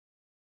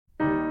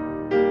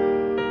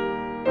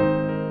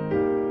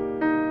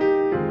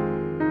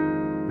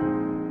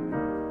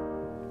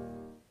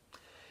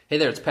Hey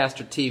there, it's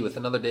Pastor T with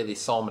another Daily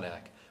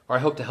Psalmanac, where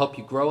I hope to help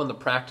you grow in the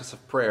practice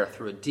of prayer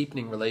through a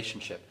deepening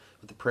relationship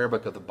with the prayer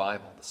book of the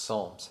Bible, the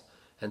Psalms.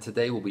 And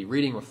today we'll be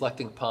reading,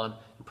 reflecting upon,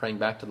 and praying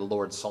back to the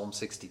Lord, Psalm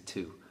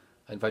 62.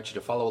 I invite you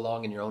to follow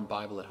along in your own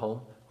Bible at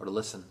home or to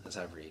listen as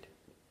I read.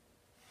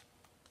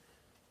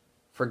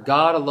 For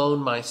God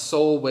alone my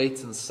soul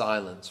waits in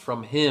silence.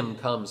 From him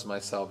comes my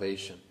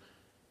salvation.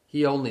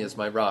 He only is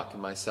my rock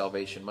and my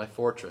salvation, my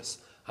fortress.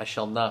 I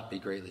shall not be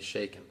greatly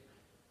shaken.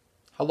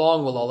 How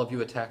long will all of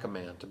you attack a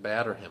man, to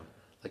batter him,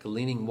 like a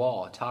leaning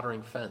wall, a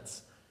tottering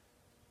fence?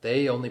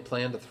 They only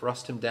plan to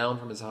thrust him down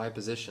from his high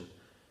position.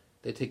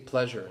 They take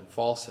pleasure in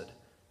falsehood.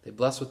 They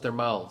bless with their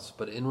mouths,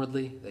 but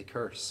inwardly they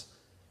curse.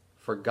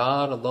 For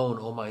God alone,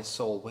 O my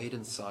soul, wait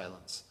in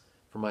silence,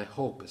 for my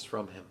hope is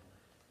from him.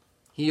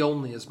 He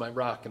only is my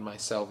rock and my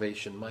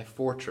salvation, my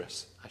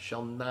fortress. I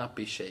shall not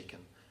be shaken.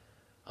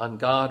 On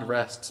God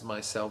rests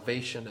my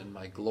salvation and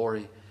my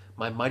glory.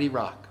 My mighty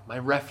rock, my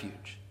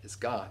refuge, is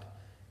God.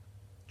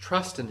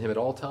 Trust in him at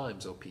all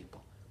times, O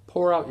people.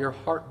 Pour out your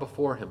heart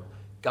before him.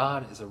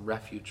 God is a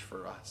refuge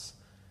for us.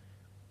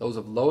 Those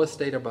of low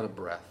estate are but a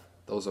breath.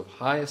 Those of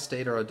high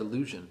estate are a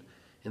delusion.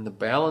 In the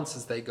balance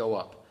as they go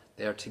up,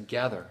 they are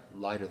together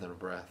lighter than a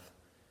breath.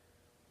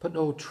 Put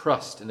no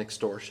trust in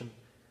extortion.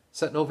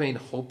 Set no vain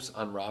hopes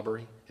on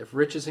robbery. If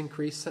riches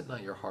increase, set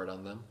not your heart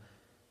on them.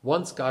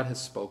 Once God has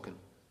spoken,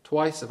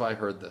 twice have I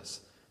heard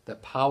this,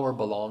 that power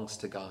belongs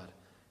to God,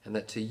 and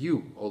that to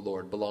you, O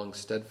Lord, belongs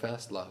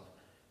steadfast love,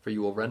 for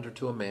you will render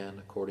to a man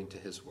according to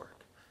his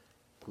work.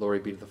 Glory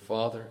be to the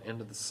Father, and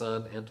to the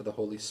Son, and to the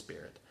Holy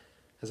Spirit,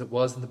 as it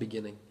was in the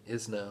beginning,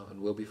 is now, and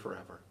will be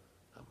forever.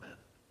 Amen.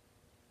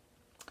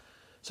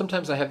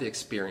 Sometimes I have the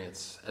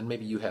experience, and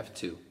maybe you have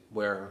too,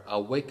 where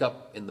I'll wake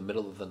up in the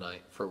middle of the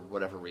night for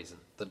whatever reason.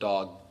 The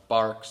dog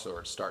barks,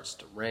 or it starts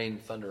to rain,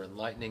 thunder and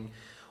lightning,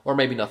 or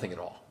maybe nothing at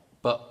all.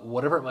 But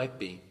whatever it might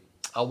be,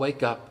 I'll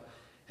wake up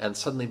and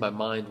suddenly my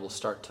mind will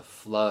start to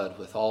flood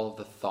with all of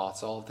the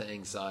thoughts, all of the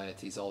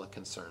anxieties, all the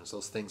concerns.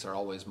 Those things are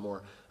always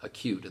more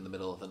acute in the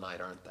middle of the night,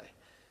 aren't they?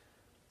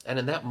 And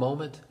in that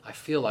moment, I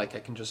feel like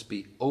I can just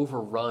be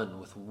overrun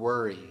with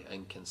worry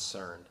and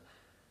concern.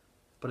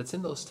 But it's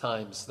in those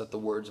times that the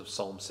words of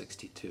Psalm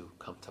 62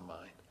 come to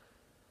mind.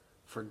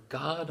 For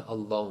God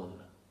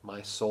alone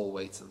my soul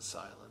waits in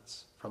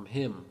silence. From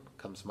him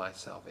comes my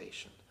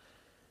salvation.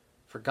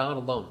 For God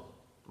alone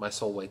my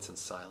soul waits in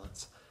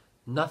silence.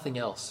 Nothing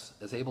else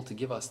is able to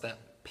give us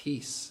that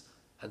peace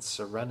and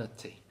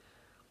serenity.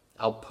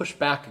 I'll push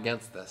back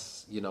against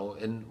this,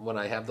 and when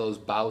I have those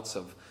bouts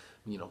of,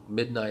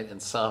 midnight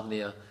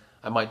insomnia,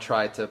 I might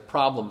try to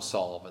problem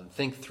solve and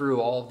think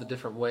through all of the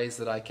different ways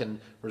that I can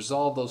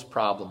resolve those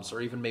problems, or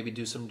even maybe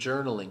do some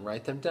journaling,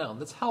 write them down.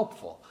 That's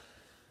helpful.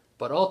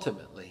 But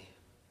ultimately,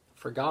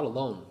 for God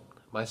alone,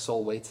 my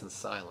soul waits in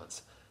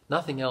silence.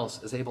 Nothing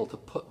else is able to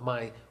put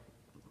my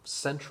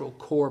central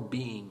core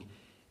being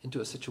into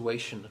a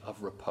situation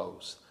of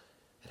repose.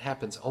 It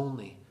happens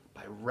only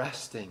by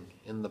resting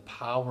in the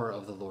power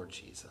of the Lord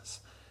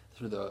Jesus,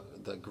 through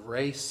the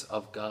grace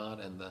of God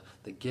and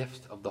the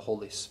gift of the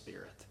Holy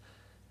Spirit.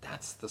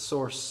 That's the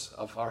source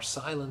of our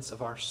silence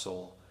of our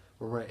soul,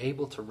 where we're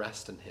able to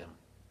rest in him.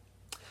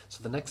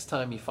 So the next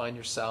time you find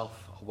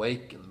yourself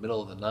awake in the middle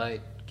of the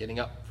night, getting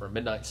up for a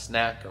midnight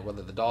snack, or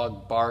whether the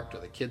dog barked or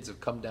the kids have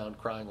come down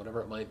crying,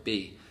 whatever it might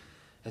be,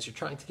 as you're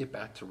trying to get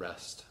back to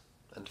rest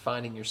and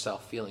finding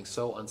yourself feeling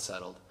so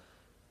unsettled,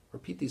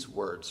 repeat these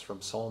words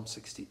from Psalm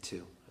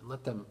 62 and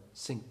let them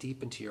sink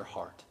deep into your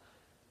heart.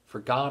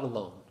 For God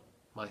alone,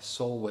 my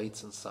soul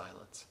waits in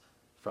silence.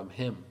 From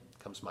him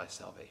comes my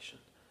salvation.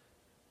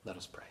 Let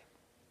us pray.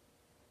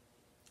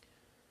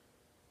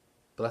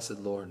 Blessed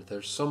Lord,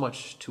 there's so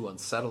much to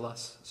unsettle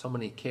us, so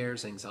many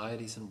cares,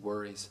 anxieties, and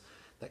worries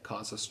that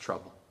cause us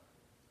trouble.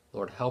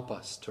 Lord, help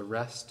us to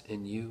rest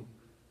in you,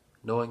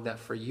 knowing that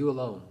for you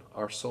alone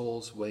our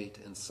souls wait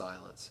in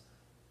silence,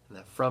 and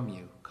that from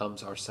you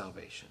comes our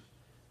salvation.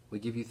 We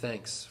give you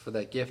thanks for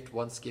that gift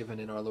once given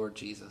in our Lord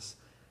Jesus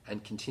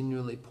and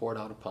continually poured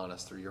out upon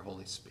us through your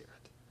Holy Spirit.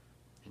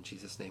 In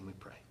Jesus' name we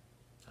pray.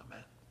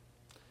 Amen.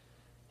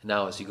 And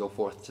now as you go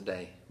forth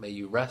today, may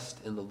you rest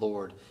in the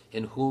Lord,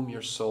 in whom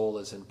your soul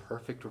is in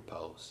perfect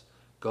repose.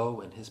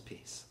 Go in his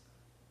peace.